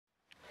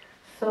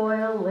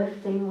soil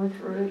lifting with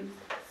roots,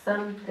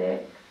 some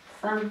thick,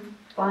 some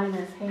fine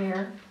as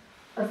hair,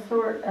 a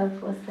sort of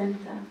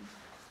placenta.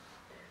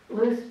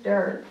 Loose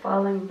dirt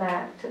falling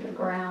back to the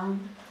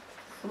ground,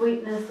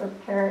 sweetness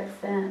of carrot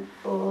scent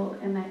full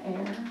in the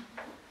air,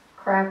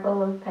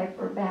 crackle of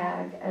paper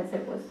bag as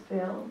it was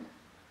filled.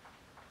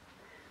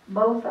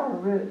 Both are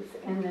roots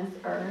in this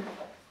earth.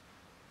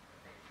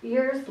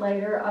 Years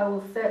later, I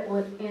will sit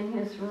within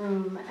his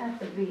room at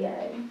the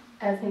VA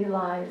as he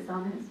lies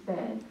on his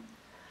bed,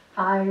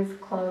 eyes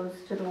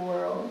closed to the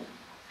world,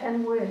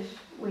 and wish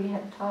we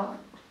had talked.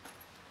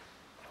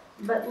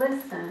 But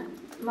listen,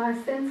 my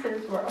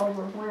senses were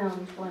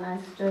overwhelmed when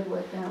I stood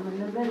with him in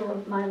the middle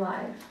of my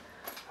life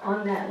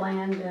on that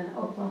land in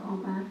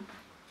Oklahoma,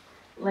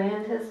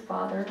 land his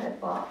father had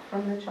bought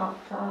from the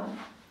Choctaws.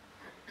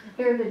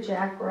 Hear the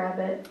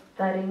jackrabbit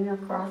thudding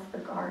across the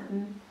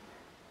garden,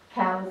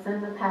 cows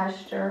in the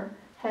pasture,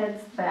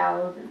 heads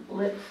bowed,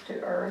 lips to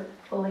earth,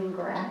 pulling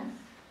grass,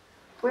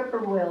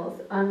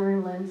 whippoorwills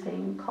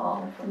unrelenting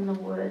call from the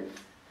woods,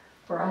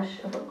 brush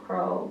of a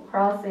crow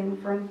crossing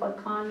from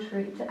pecan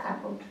tree to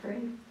apple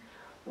tree,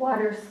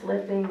 water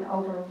slipping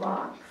over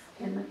rocks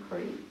in the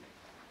creek,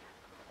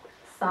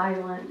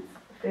 silence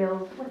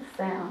filled with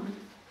sound.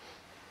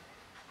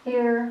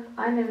 Here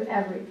I knew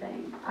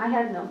everything. I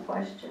had no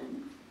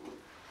questions.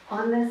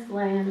 On this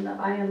land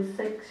I am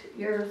 6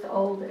 years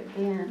old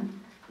again,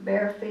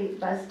 bare feet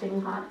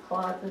busting hot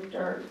clods of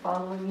dirt,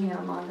 following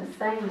him on the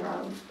same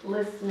road,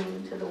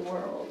 listening to the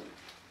world.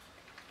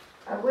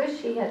 I wish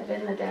he had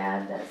been the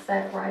dad that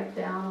sat right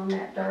down on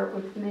that dirt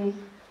with me,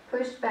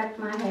 pushed back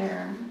my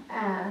hair,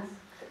 asked,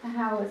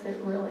 how is it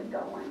really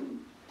going?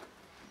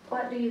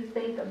 What do you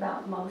think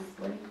about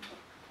mostly?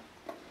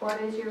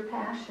 What is your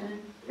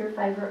passion, your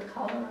favorite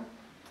color?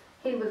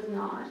 He was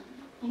not.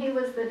 He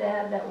was the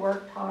dad that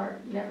worked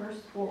hard, never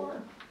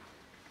swore.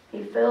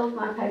 He filled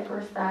my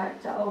paper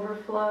sack to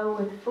overflow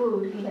with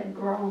food he had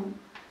grown,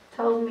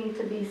 told me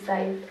to be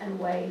safe, and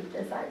waved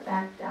as I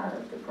backed out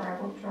of the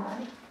gravel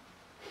drive.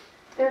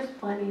 There's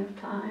plenty of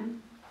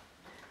time.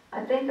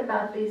 I think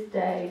about these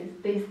days,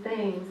 these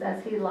things,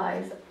 as he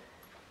lies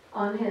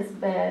on his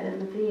bed in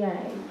the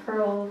VA,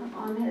 curled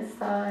on his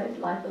side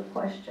like a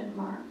question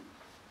mark,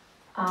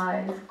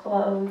 eyes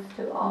closed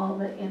to all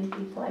the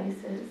empty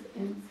places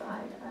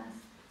inside us.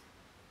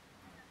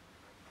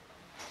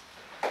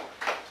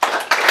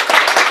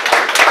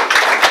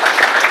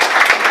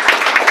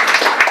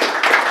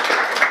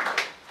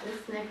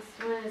 This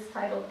next one is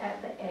titled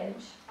At the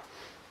Edge.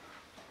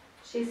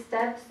 She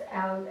steps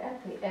out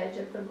at the edge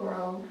of the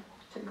grove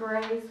to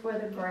graze where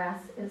the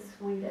grass is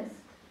sweetest.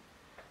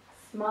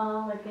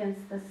 Small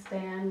against the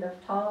stand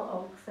of tall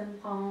oaks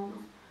and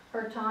palms,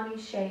 her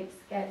tawny shape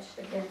sketched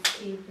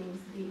against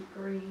evening's deep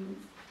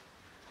greens.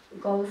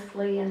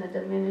 Ghostly in the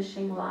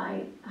diminishing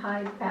light,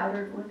 hide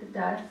powdered with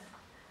dust,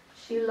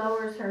 she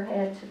lowers her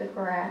head to the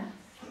grass.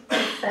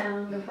 The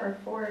sound of her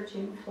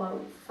foraging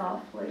floats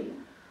softly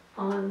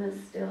on the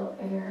still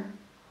air.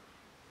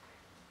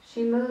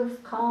 She moves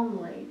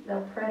calmly,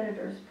 though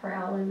predators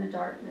prowl in the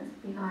darkness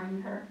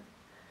behind her.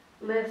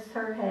 Lifts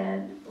her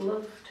head,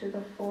 looks to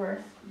the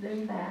forest,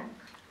 then back.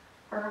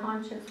 Her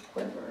haunches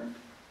quiver.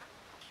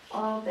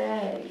 All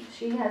day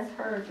she has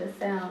heard the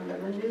sound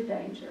of a new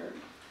danger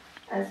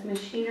as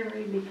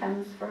machinery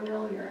becomes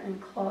familiar and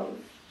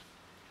close.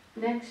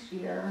 Next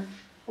year,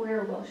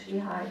 where will she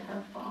hide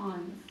her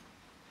fawns?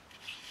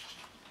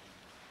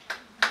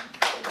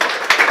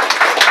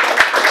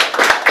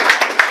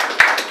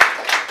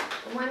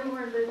 One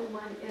more little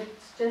one,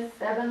 it's just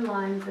 7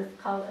 lines, it's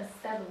called a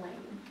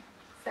settling.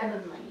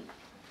 7 lane.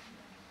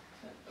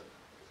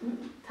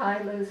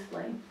 Tie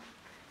loosely.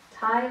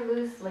 Tie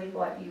loosely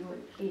what you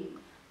would keep.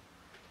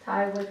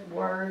 Tie with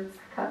words,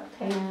 cupped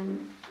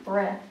hand,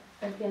 breath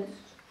against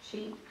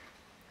cheek.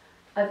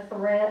 A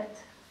threat,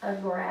 a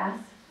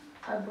grasp,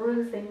 a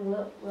bruising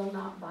look will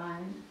not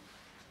bind.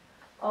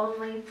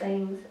 Only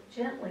things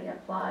gently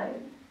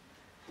applied,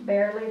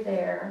 barely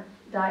there,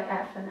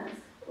 diaphanous,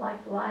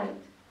 like light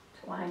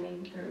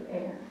twining through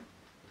air.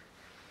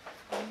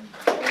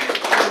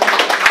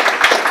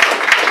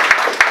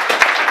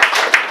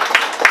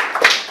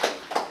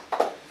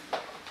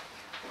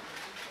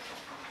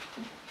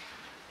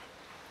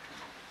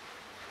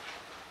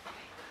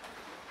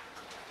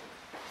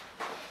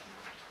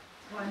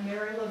 I'm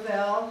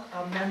MaryLaVelle,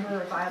 a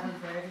member of Island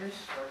Writers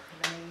for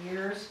many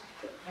years,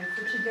 and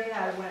for today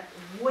I went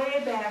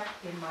way back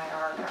in my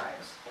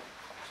archives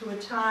to a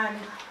time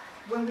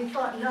when we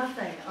thought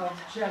nothing of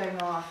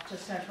jetting off to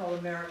Central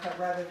America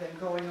rather than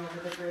going over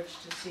the bridge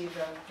to see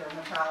the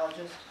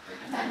dermatologist.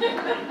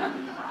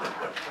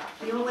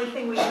 The only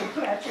thing we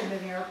could catch in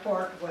an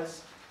airport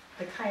was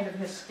the kind of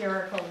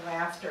hysterical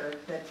laughter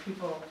that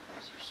people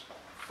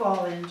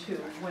fall into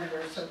when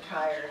they're so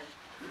tired,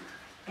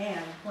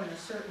 and when a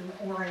certain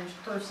orange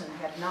person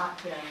had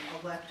not been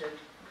elected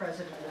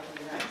President of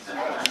the United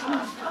States.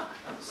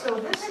 So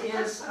this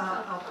is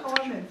a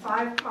poem in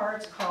 5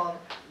 parts called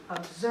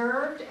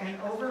Observed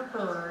and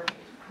Overheard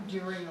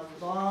during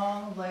a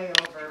long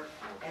layover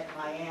at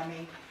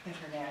Miami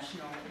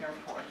International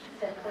Airport.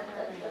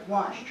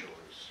 1.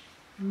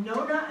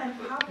 Nona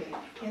and Poppy,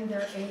 in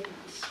their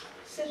 80s,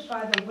 sit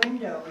by the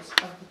windows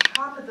of the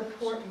top of the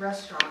port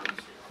restaurant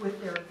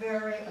with their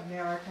very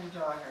American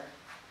daughter,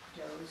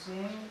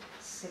 dozing,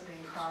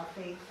 sipping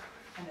coffee,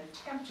 and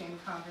attempting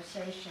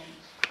conversation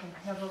in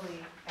heavily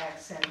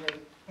accented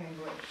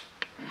English.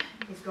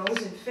 It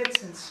goes in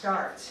fits and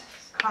starts,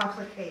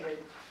 complicated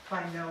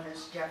by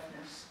Nona's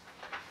deafness.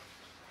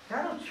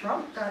 Donald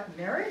Trump got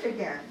married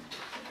again,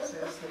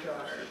 says the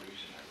daughter.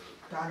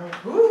 Donald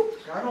who?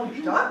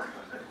 Donald Duck?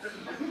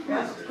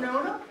 Asks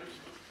Nona.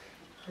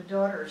 The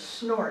daughter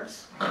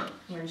snorts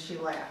when she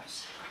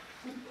laughs.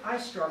 I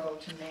struggle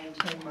to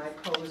maintain my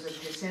pose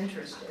of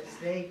disinterest as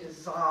they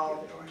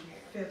dissolve into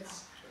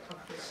fits of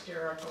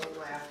hysterical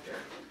laughter.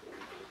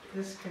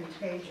 This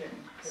contagion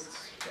could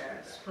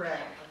spread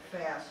a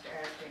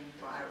fast-acting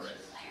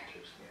virus.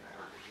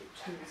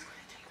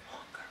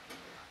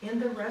 2. In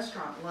the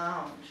restaurant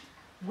lounge,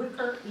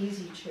 wicker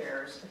easy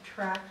chairs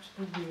attract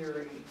the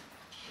weary,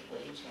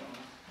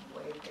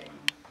 waiting.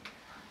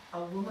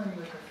 A woman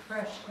with a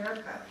fresh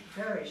haircut,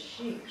 very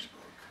chic,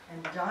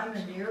 and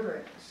diamond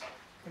earrings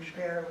can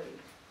barely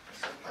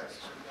suppress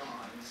her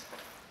yawns.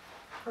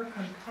 Her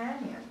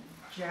companion,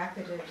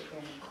 jacketed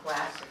in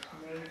classic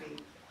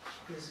navy,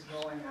 is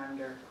going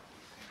under.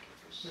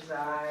 His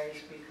eyes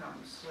become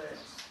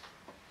slits.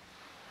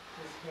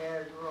 His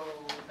head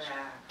rolls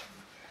back.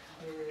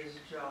 His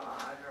jaw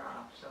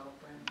drops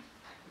open.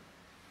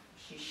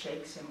 She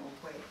shakes him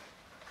awake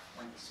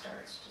when he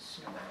starts to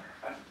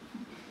snore.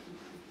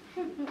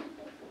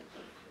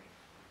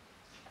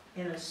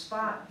 In a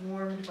spot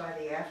warmed by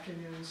the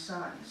afternoon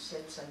sun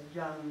sits a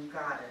young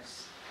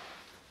goddess,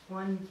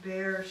 one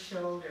bare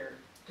shoulder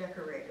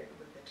decorated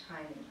with a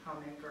tiny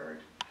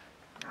hummingbird,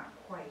 not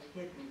quite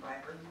hidden by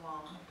her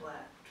long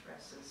black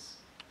tresses.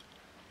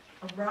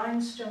 A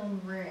rhinestone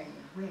ring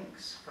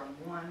winks from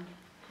one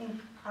pink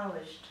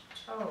polished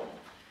toe,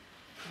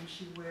 and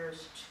she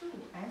wears 2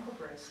 ankle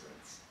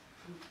bracelets,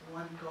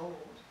 one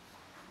gold,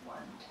 one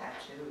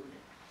tattooed.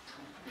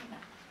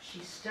 She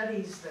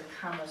studies the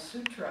Kama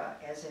Sutra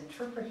as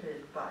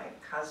interpreted by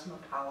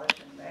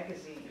Cosmopolitan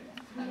magazine,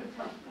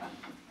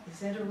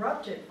 is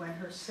interrupted when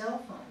her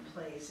cell phone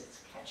plays its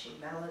catchy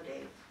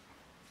melody.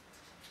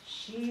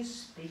 She's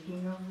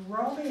speaking of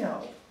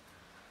Romeo.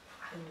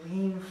 I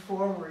lean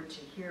forward to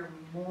hear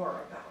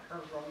more about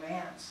her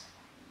romance.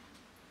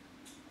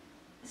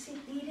 Is he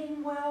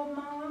eating well,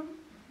 Mom?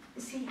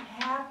 Is he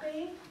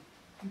happy?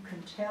 You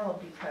can tell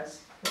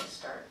because he'll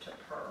start to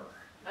purr.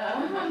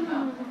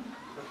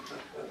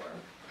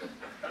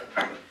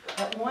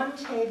 At one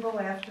table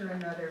after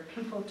another,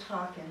 people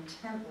talk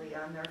intently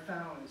on their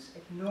phones,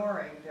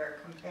 ignoring their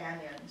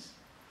companions.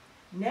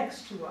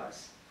 Next to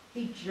us,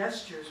 he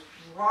gestures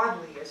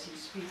broadly as he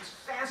speaks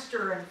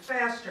faster and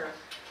faster,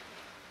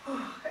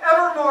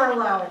 ever more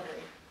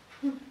loudly.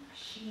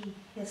 She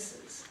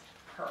hisses,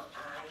 her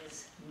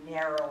eyes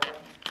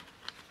narrowing.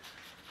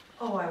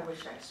 Oh, I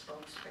wish I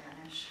spoke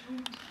Spanish.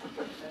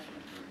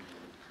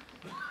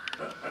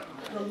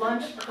 The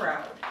lunch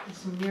crowd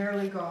is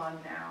nearly gone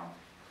now.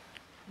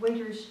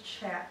 Waiters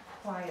chat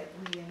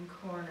quietly in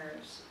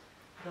corners,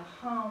 the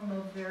hum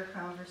of their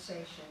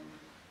conversation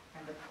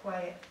and the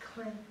quiet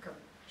clink of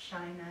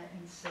china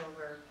and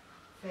silver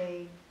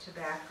fade to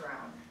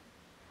background.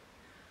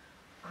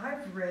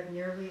 I've read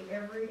nearly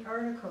every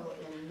article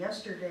in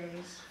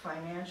yesterday's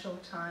Financial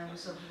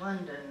Times of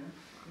London,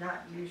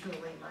 not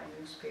usually my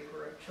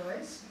newspaper of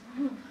choice,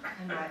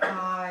 and my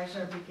eyes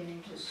are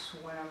beginning to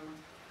swim.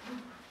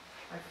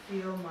 I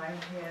feel my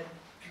head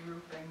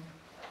drooping.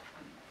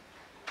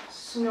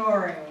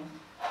 Snoring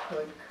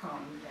could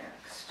come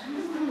next.